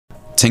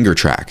Tinger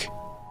Track.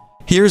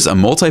 Here's a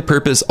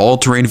multi-purpose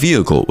all-terrain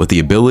vehicle with the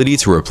ability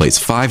to replace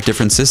 5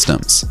 different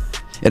systems.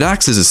 It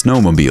acts as a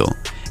snowmobile,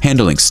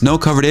 handling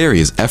snow-covered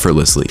areas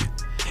effortlessly.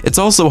 It's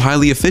also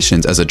highly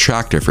efficient as a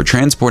tractor for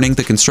transporting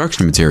the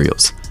construction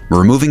materials,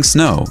 removing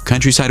snow,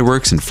 countryside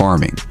works, and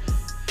farming.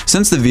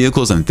 Since the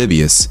vehicle is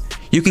amphibious,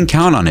 you can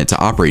count on it to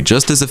operate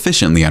just as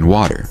efficiently on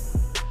water.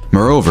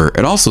 Moreover,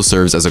 it also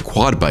serves as a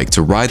quad bike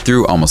to ride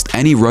through almost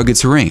any rugged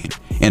terrain,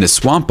 and a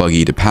swamp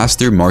buggy to pass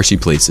through marshy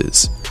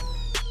places.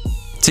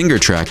 Tinger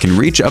Track can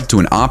reach up to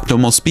an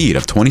optimal speed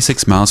of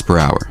 26 miles per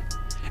hour.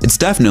 It's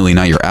definitely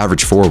not your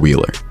average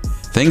four-wheeler.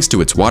 Thanks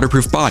to its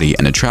waterproof body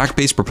and a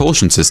track-based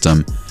propulsion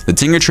system, the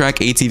Tinger Track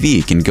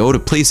ATV can go to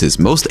places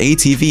most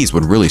ATVs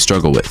would really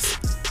struggle with.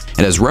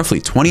 It has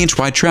roughly 20-inch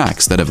wide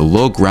tracks that have a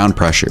low ground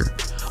pressure,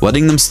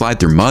 letting them slide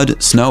through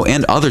mud, snow,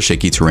 and other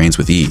shaky terrains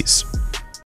with ease.